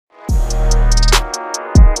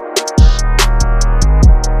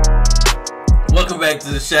Welcome back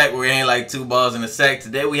to the shack where we ain't like two balls in a sack.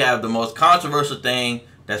 Today we have the most controversial thing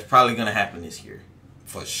that's probably gonna happen this year.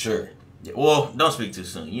 For sure. Yeah, well, don't speak too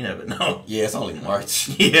soon. You never know. Yeah, it's only March.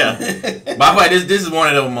 Yeah. By the way, this is one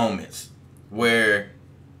of those moments where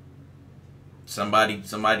somebody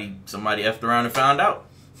effed around and found out.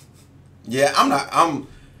 Yeah, I'm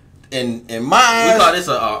in my eyes. We call this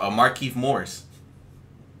a Markeith Morris.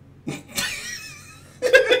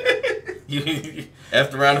 You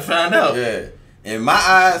effed around and found out. Yeah. In my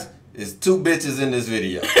eyes, it's two bitches in this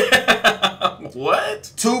video.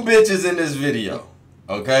 What? Two bitches in this video.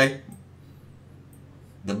 Okay?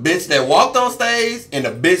 The bitch that walked on stage and the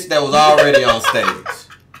bitch that was already on stage.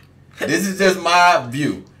 This is just my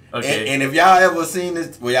view. Okay. And if y'all ever seen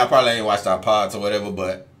this, well, y'all probably ain't watched our pods or whatever,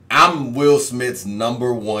 but I'm Will Smith's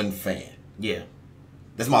 #1 fan. Yeah.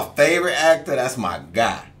 That's my favorite actor. That's my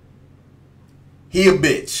guy. He a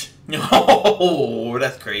bitch. Oh,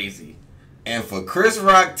 that's crazy. And for Chris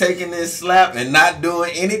Rock taking this slap and not doing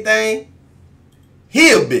anything, he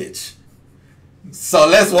a bitch. So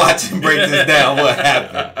let's watch him break this down. What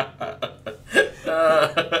happened?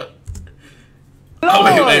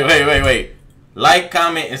 Wait. Like,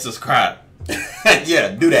 comment, and subscribe.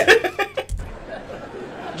 Yeah, do that.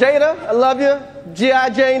 Jada, I love you. G.I.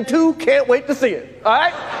 Jane 2, can't wait to see it. All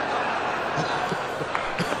right?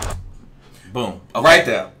 Boom. Okay. Right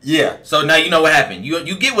there. Yeah. So now you know what happened.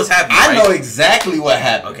 You get what's happening. I right? know exactly what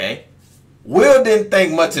happened. Okay. Will didn't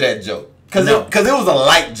think much of that joke. Because it was a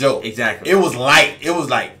light joke. Exactly. It was light. It was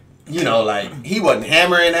like, like, he wasn't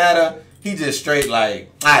hammering at her. He just straight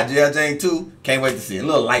like, G.I. Jane 2, can't wait to see it. A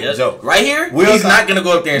little light joke. Right here, Will's he's not going to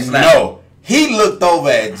go up there and slap. No. He looked over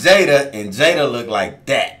at Jada, and Jada looked like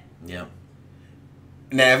that. Yeah.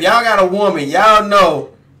 Now, if y'all got a woman, y'all know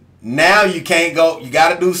now you can't go. You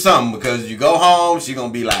got to do something because you go home, she going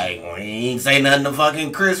to be like, well, he ain't say nothing to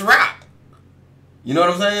fucking Chris Rock. You know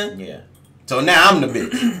what I'm saying? Yeah. So now I'm the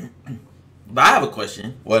bitch. But I have a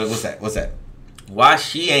question. What's that? Why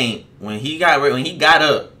she ain't, when he got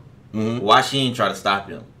up, why she ain't try to stop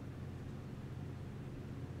him?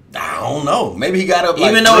 I don't know. Maybe he got up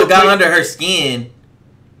like even though it got under her skin.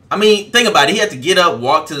 I mean, think about it. He had to get up,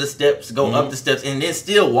 walk to the steps, go up the steps, and then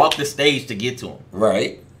still walk the stage to get to him.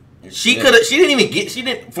 Right. She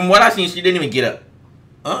didn't from what I seen, she didn't even get up.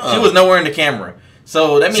 She was nowhere in the camera.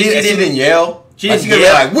 So that means she didn't yell. She didn't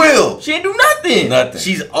yell. Like, Will. She didn't do nothing. Nothing.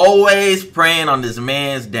 She's always praying on this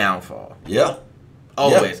man's downfall. Yeah.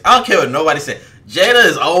 Always. Yeah. I don't care what nobody said. Jada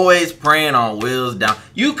is always praying on Will's down.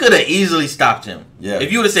 You could have easily stopped him. Yeah.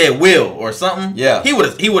 If you would have said Will or something, yeah, he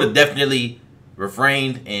would have definitely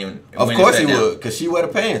refrained and of course he would, because she wear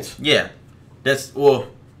the pants. Yeah. That's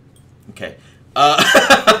okay.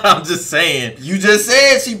 I'm just saying. You just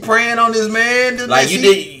said she praying on this man. Like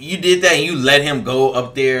you did that and you let him go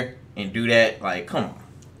up there and do that. Like, come on.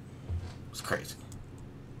 It's crazy.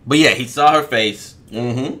 But yeah, he saw her face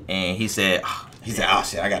and he said, oh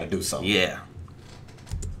shit, I gotta do something. Yeah.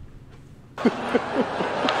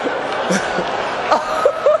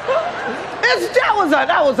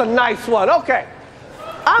 That was a nice one. Okay.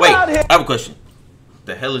 Wait, I have a question.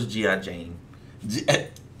 The hell is G.I. Jane?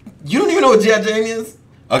 You don't even know what G.I. Jane is?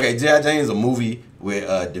 Okay, G.I. Jane is a movie with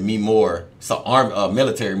Demi Moore. It's a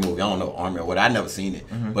military movie. I don't know army or what. I never seen it,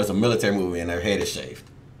 but it's a military movie and her head is shaved.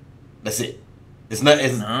 That's it. It's not.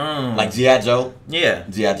 It's like G.I. Joe. Yeah.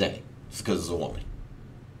 G.I. Jane. It's because it's a woman.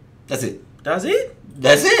 That's it. That's it.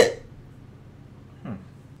 That's it.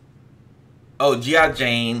 Oh, G.I.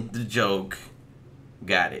 Jane, the joke.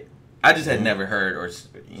 Got it. I just had never heard or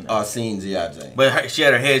seen G.I. Jane. But she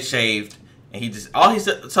had her head shaved, and he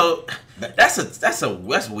said. So that's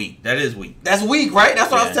weak. That is weak. That's weak, right? That's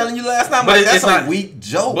what I was telling you last time. But that's a weak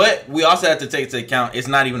joke. But we also have to take into account it's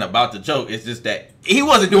not even about the joke. It's just that he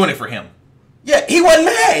wasn't doing it for him. Yeah, he wasn't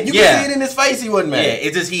mad. You can see it in his face. He wasn't mad. Yeah,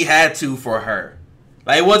 it's just he had to for her.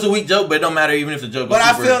 Like, it was a weak joke, but it don't matter even if the joke was But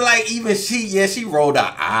I feel like even she rolled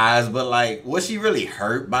her eyes, but like, was she really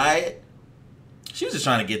hurt by it? She was just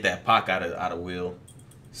trying to get that Pac out of Will.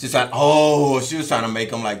 She was trying to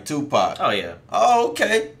make him like Tupac. Oh, yeah. Oh,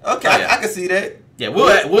 okay. Okay, oh, yeah. I can see that. Yeah,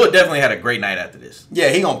 Will definitely had a great night after this. Yeah,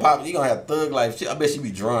 he gonna pop. He gonna have Thug Life. I bet she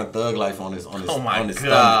be drawing Thug Life on his. Oh my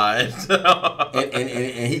God.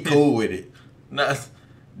 and he cool with it. No,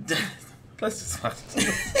 let's just watch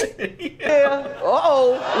it. Yeah.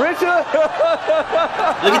 Richard.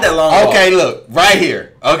 Look at that long walk. Okay, look right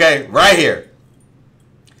here. Okay, right here.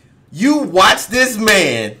 You watch this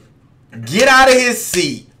man get out of his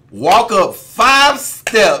seat, walk up 5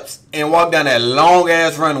 steps, and walk down that long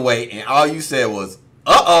ass runway, and all you said was,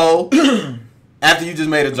 "Uh-oh," after you just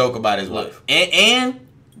made a joke about his wife. And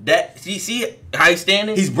That you see how he's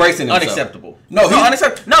standing? He's bracing himself. Unacceptable. No,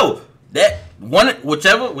 unacceptable. No, that one,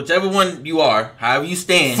 whichever one you are, however you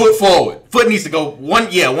stand, foot forward. Foot needs to go one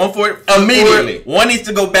foot immediately. Forward, one needs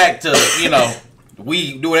to go back to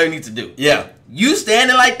we do whatever we need to do. Yeah, you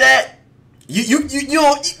standing like that, you can't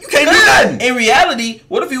do nothing. In reality,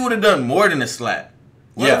 what if he would have done more than a slap?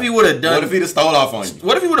 What if he would have done? What if he'd have stole off on you?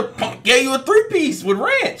 What if he would have gave you a 3-piece with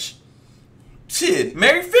ranch? Shit,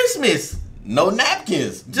 Merry Christmas. No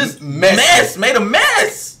napkins. Just made a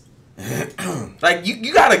mess. Like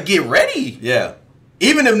you gotta get ready. Yeah.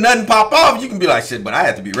 Even if nothing pop off, you can be like, shit, but I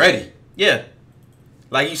have to be ready. Yeah.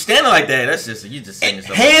 Like you standing like that, that's just you just saying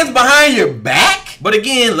yourself. Hands behind your back? But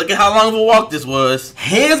again, look at how long of a walk this was.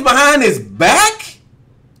 Hands behind his back?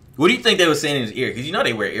 What do you think they were saying in his ear? Because you know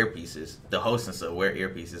they wear earpieces. The hosts and stuff wear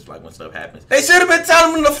earpieces like when stuff happens. They should have been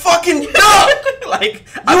telling him to fucking duck. Like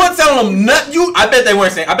you weren't telling them nothing. I bet they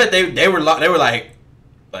weren't saying. I bet they were like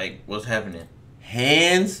what's happening?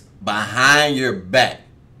 Hands behind your back.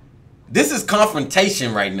 This is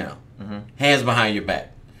confrontation right now. Mm-hmm. Hands behind your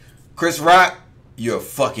back. Chris Rock, you're a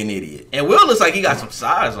fucking idiot. And Will looks like he got some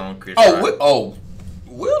size on Chris Rock.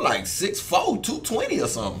 Will like 6'4", 220 or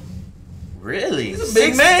something. Really? He's a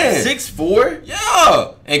big man. 6'4"?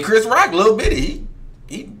 Yeah. And Chris Rock, little bitty.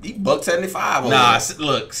 He $175. Nah,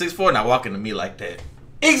 look, 6'4" not walking to me like that.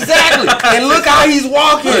 Exactly. And look how he's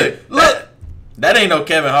walking. Look. That ain't no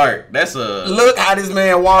Kevin Hart. That's a... Look how this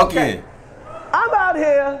man walking. Okay. I'm out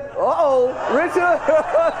here. Richard.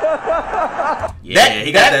 Yeah,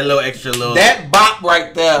 he got that little extra little... That bop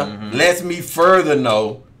right there lets me further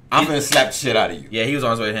know I'm gonna slap the shit out of you. Yeah, he was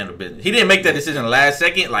on his way to handle business. He didn't make that decision the last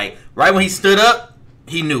second. Like, right when he stood up,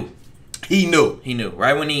 he knew. He knew.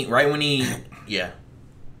 Right when he... Yeah.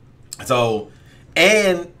 So,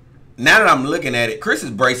 and now that I'm looking at it, Chris is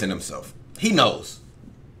bracing himself. He knows.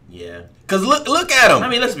 Yeah. Cause look at him. I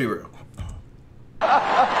mean, let's be real. He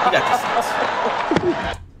got this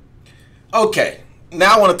sense. Okay.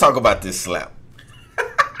 Now I want to talk about this slap.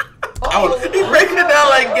 He's breaking it down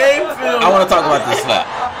like game film. I want to talk about this slap.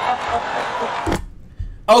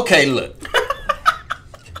 Okay, look.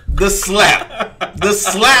 The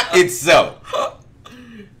slap itself.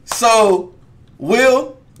 So,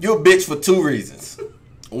 Will, you're a bitch for 2 reasons.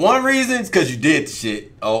 One reason is because you did the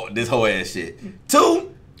shit. Oh, this whole ass shit. 2,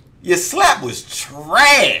 your slap was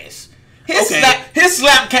trash. His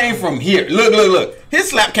slap came from here. Look. His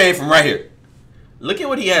slap came from right here. Look at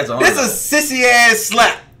what he has on. This is a sissy ass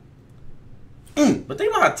slap. But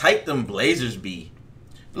think about how tight them blazers be.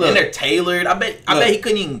 Look, and they're tailored. I bet he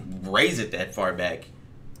couldn't even raise it that far back.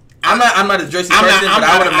 I'm not a dressy person, but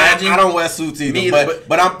I would imagine. I don't wear suits either.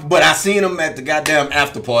 But I seen him at the goddamn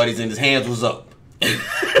after parties and his hands was up.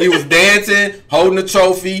 He was dancing, holding a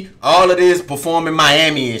trophy, all of this, performing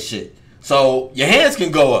Miami and shit. So your hands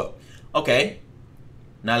can go up. Okay.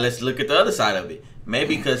 Now let's look at the other side of it.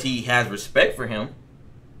 Maybe because he has respect for him.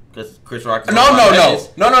 Because Chris Rock is No.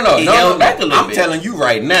 He held back a little I'm bit. telling you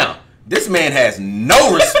right now, this man has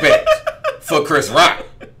no respect for Chris Rock.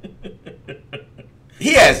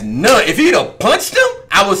 He has none. If he'd have punched him,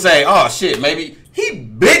 I would say, oh shit, maybe he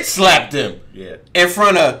bitch slapped him. Yeah. In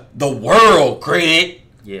front of the world, Craig.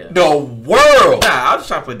 Yeah. The world. Nah, I was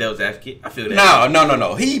trying to play devil's advocate. I feel that.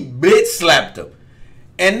 No. He bitch slapped him.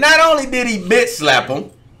 And not only did he bitch slap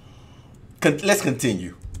him, let's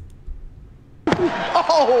continue.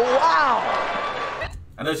 Oh, wow.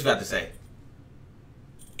 I know what you're about to say.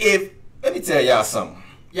 Let me tell y'all something.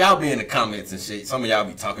 Y'all be in the comments and shit. Some of y'all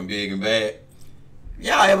be talking big and bad.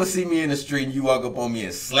 Y'all ever see me in the street and you walk up on me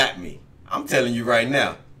and slap me? I'm telling you right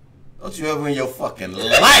now. Don't you ever in your fucking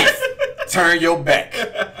life turn your back.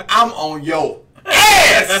 I'm on your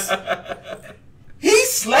ass. He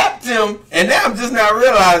slapped him, and now I'm just now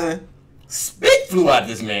realizing spit flew out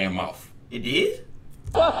this man's mouth. It did?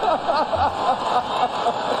 Oh,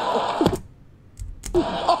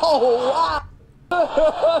 wow.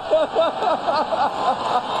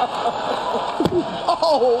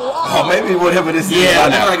 Oh, maybe whatever this is. Yeah,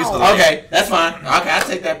 like it's okay, that's fine. Okay, I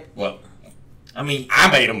take that. Well, I mean, I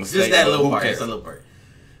made a mistake. Just that little Who part. cares? Just a little part.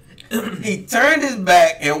 He turned his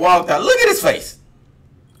back and walked out. Look at his face.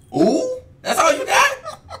 Ooh, that's all you got?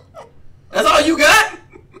 That's all you got?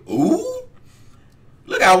 Ooh.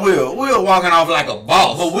 Look how Will walking off like a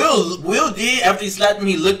boss. But Will did, after he slapped him,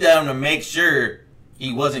 he looked at him to make sure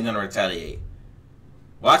he wasn't going to retaliate.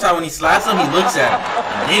 Watch out when he slaps him, he looks at him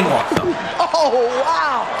and then walks up. Oh,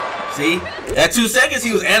 wow. See? That 2 seconds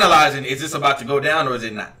he was analyzing, is this about to go down or is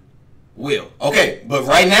it not? Will. Okay, but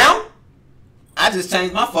right now, I just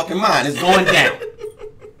changed my fucking mind. It's going down.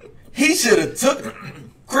 He should have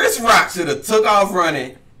Chris Rock should have took off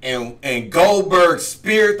running and Goldberg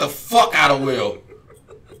speared the fuck out of Will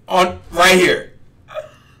on right here.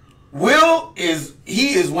 Will is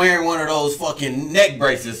wearing one of those fucking neck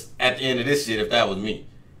braces at the end of this shit. If that was me,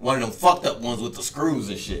 one of them fucked up ones with the screws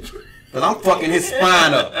and shit. Cause I'm fucking his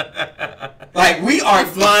spine up. Like we are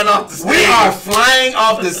flying off the stage. We are flying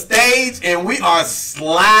off the stage and we are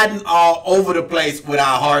sliding all over the place with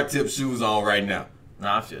our hard tip shoes on right now.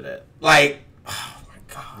 Nah, I feel that. Like, oh my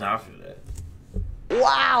god. Nah, I feel that.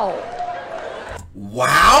 Wow.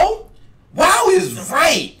 Wow? Wow is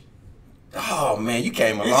right. Oh man, you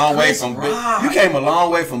came a long way from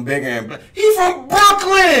bigger and better. He from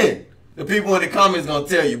Brooklyn. The people in the comments gonna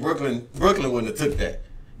tell you Brooklyn wouldn't have took that.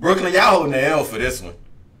 Brooklyn, y'all holding the L for this one.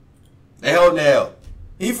 They holding the L.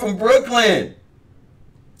 He from Brooklyn.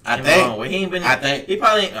 I think. He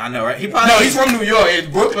probably. I know, right? He probably. He's from New York. It's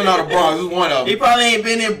Brooklyn or the Bronx. It's one of them. He probably ain't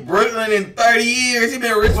been in Brooklyn in 30 years. He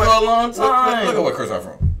been rich for a long time. Look at where Chris Rock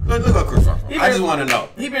from. Look what Chris Rock from. I just want to know.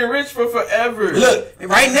 He been rich for forever. Look,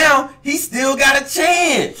 right now he still got a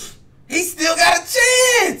chance. He still got a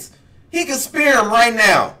chance. He could spear him right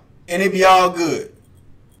now, and it'd be all good.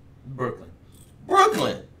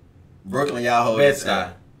 Brooklyn, y'all hold it.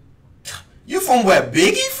 Bed-Stuy. You from where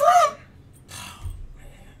Biggie from?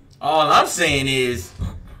 All I'm saying is,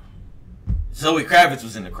 Zoe Kravitz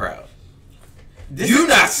was in the crowd. You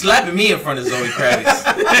not slapping me in front of Zoe Kravitz.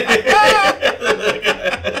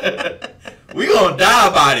 We gonna die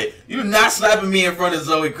about it. You not slapping me in front of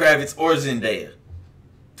Zoe Kravitz or Zendaya.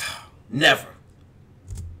 Never.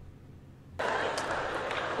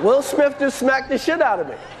 Will Smith just smacked the shit out of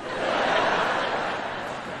me.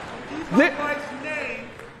 Keep my wife's name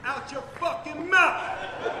out your fucking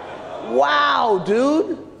mouth. Wow,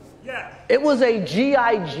 dude. Yes. It was a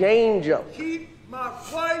G.I. Jane joke. Keep my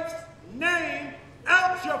wife's name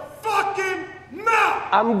out your fucking mouth.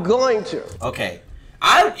 I'm going to. Okay.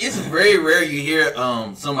 It's very rare you hear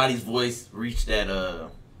somebody's voice reach that I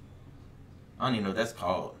don't even know what that's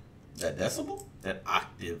called. That decibel? That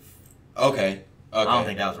octave. Okay. I don't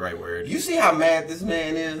think that was the right word. You see how mad this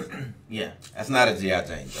man is? Yeah. That's not a G.I.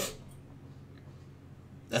 Jane joke.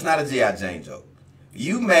 That's not a G.I. Jane joke.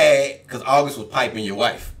 You mad because August was piping your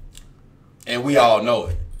wife. And we all know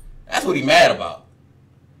it. That's what he mad about.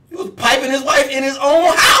 He was piping his wife in his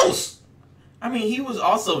own house. I mean, he was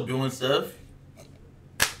also doing stuff.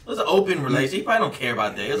 It was an open relationship. He probably don't care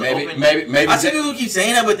about that. It was maybe. I see people keep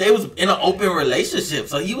saying that, but they was in an open relationship,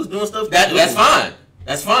 so he was doing stuff. That's fine.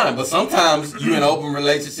 That's fine. But sometimes you in an open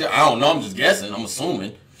relationship. I don't know. I'm just guessing. I'm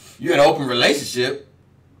assuming you're in an open relationship.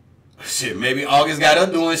 Shit, maybe August got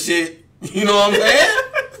her doing shit. You know what I'm saying?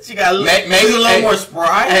 She got maybe a little more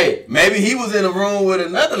spry. Hey, maybe he was in a room with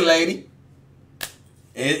another lady,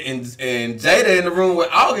 and Jada in the room with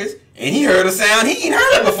August, and he heard a sound he ain't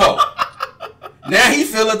heard it before. Now he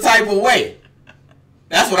feel a type of way.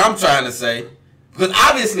 That's what I'm trying to say. Because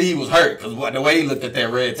obviously he was hurt. Because the way he looked at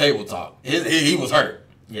that red table talk, he was hurt.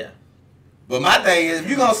 Yeah. But my thing is, if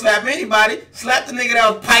you're gonna slap anybody, slap the nigga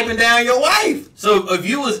that was piping down your wife. So if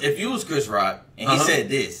you was Chris Rock and he said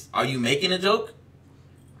this, are you making a joke?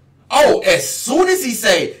 Oh, as soon as he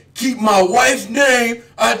say, keep my wife's name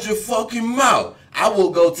out your fucking mouth, I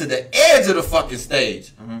will go to the edge of the fucking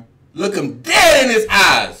stage, look him dead in his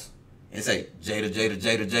eyes, and say,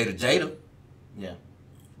 Jada. Yeah.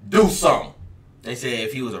 Do something. They said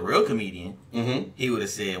if he was a real comedian, he would have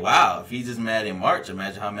said, wow, if he's just mad in March,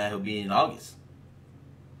 imagine how mad he'll be in August.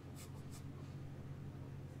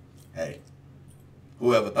 Hey,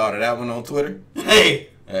 whoever thought of that one on Twitter? Hey,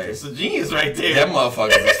 it's a genius right there. That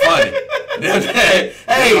motherfucker is funny. Hey,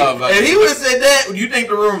 if he would have said that, do you think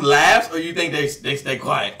the room laughs or you think they stay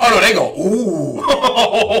quiet? Oh, no, they go,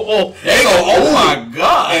 ooh. They go, oh my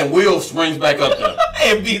God. And Will springs back up there.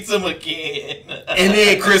 And beats him again. And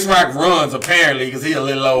then Chris Rock runs, apparently, because he a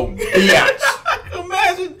little old biatch.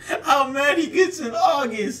 Imagine how mad he gets in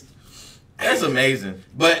August. That's amazing.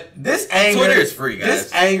 But this anger... Twitter is free, guys.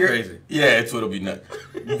 This anger... Crazy. Yeah, Twitter be nuts.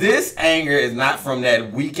 This anger is not from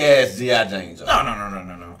that weak-ass G.I. Jane joke. No.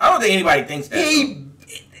 I don't think anybody thinks that.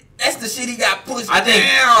 That's the shit he got pushed I think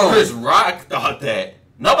down. Chris Rock thought that.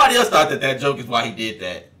 Nobody else thought that joke is why he did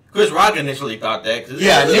that. Chris Rock initially thought that.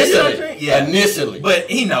 Yeah, initially. But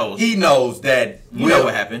he knows. He knows that. You know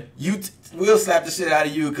what happened. Will slap the shit out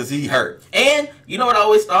of you because he hurt. And you know what I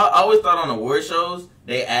always thought? I always thought on award shows,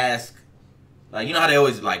 they ask, like, you know how they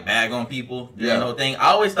always, like, bag on people? During the whole thing? I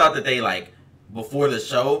always thought that they, like, before the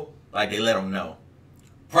show, like, they let them know.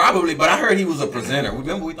 Probably, but I heard he was a presenter.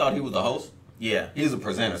 Remember we thought he was a host? Yeah. He was a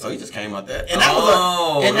presenter, so he just came out there. And that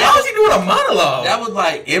was he doing a monologue? That was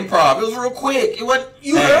like improv. It was real quick.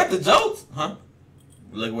 You heard the jokes. Huh?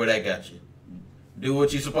 Look where that got you. Do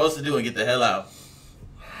what you're supposed to do and get the hell out.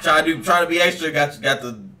 Try to be extra. Got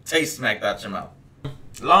the taste smacked out your mouth.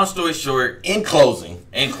 Long story short. In closing.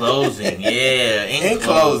 Yeah. In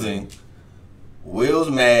closing, Will's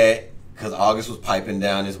mad because August was piping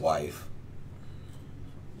down his wife.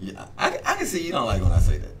 Yeah, I can see you don't like when I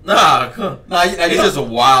say that. Nah, cool. Nah, it's just a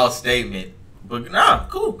wild statement. But nah,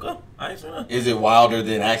 cool. I ain't sure. Is it wilder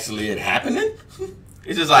than actually it happening?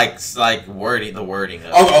 It's just like the wording of it.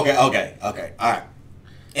 Okay, all right.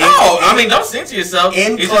 Don't censor yourself.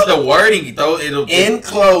 It's just the wording. In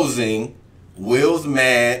closing, Will's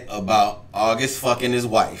mad about August fucking his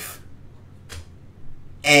wife.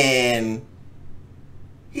 And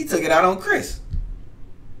he took it out on Chris.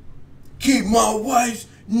 Keep my wife's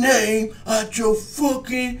name out your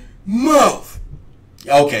fucking mouth.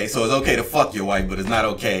 Okay, so it's okay to fuck your wife, but it's not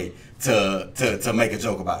okay to make a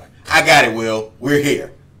joke about her. I got it, Will. We're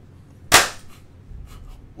here.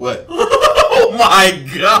 What? Oh my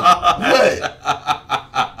God. What?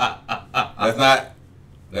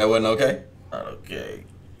 That wasn't okay? Not okay.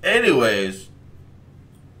 Anyways.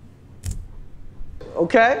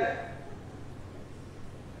 Okay?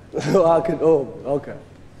 Okay.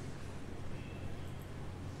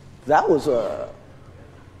 That was a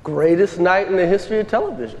greatest night in the history of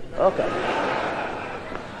television. Okay.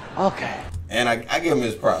 And I give him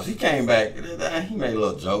his props. He came back. He made a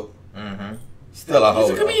little joke. Mm-hmm. Still a hoe.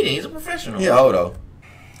 He's a comedian. He's a professional. Yeah, hoe though.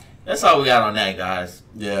 That's all we got on that, guys.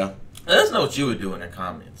 Yeah. Let us know what you would do in the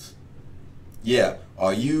comments. Yeah.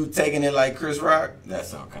 Are you taking it like Chris Rock? That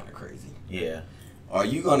sounds kind of crazy. Yeah. Are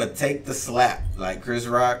you going to take the slap like Chris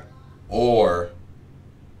Rock? Or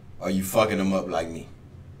are you fucking him up like me?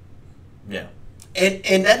 Yeah.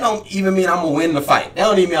 And that don't even mean I'm going to win the fight. That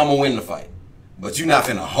don't even mean I'm going to win the fight. But you're not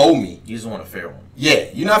finna hold me. You just want a fair one. Yeah.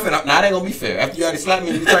 You're not finna. Nah, that ain't going to be fair. After you already slapped me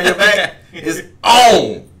and you turn your back, it's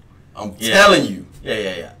on. I'm telling you.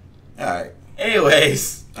 Yeah. All right.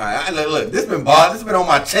 Anyways. All right. Look, this been on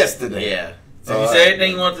my chest today. Yeah. So you said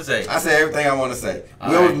everything you want to say. I said everything I want to say. All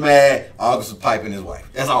Will right. was mad. August was piping his wife.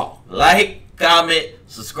 That's all. Like, comment,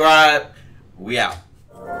 subscribe. We out.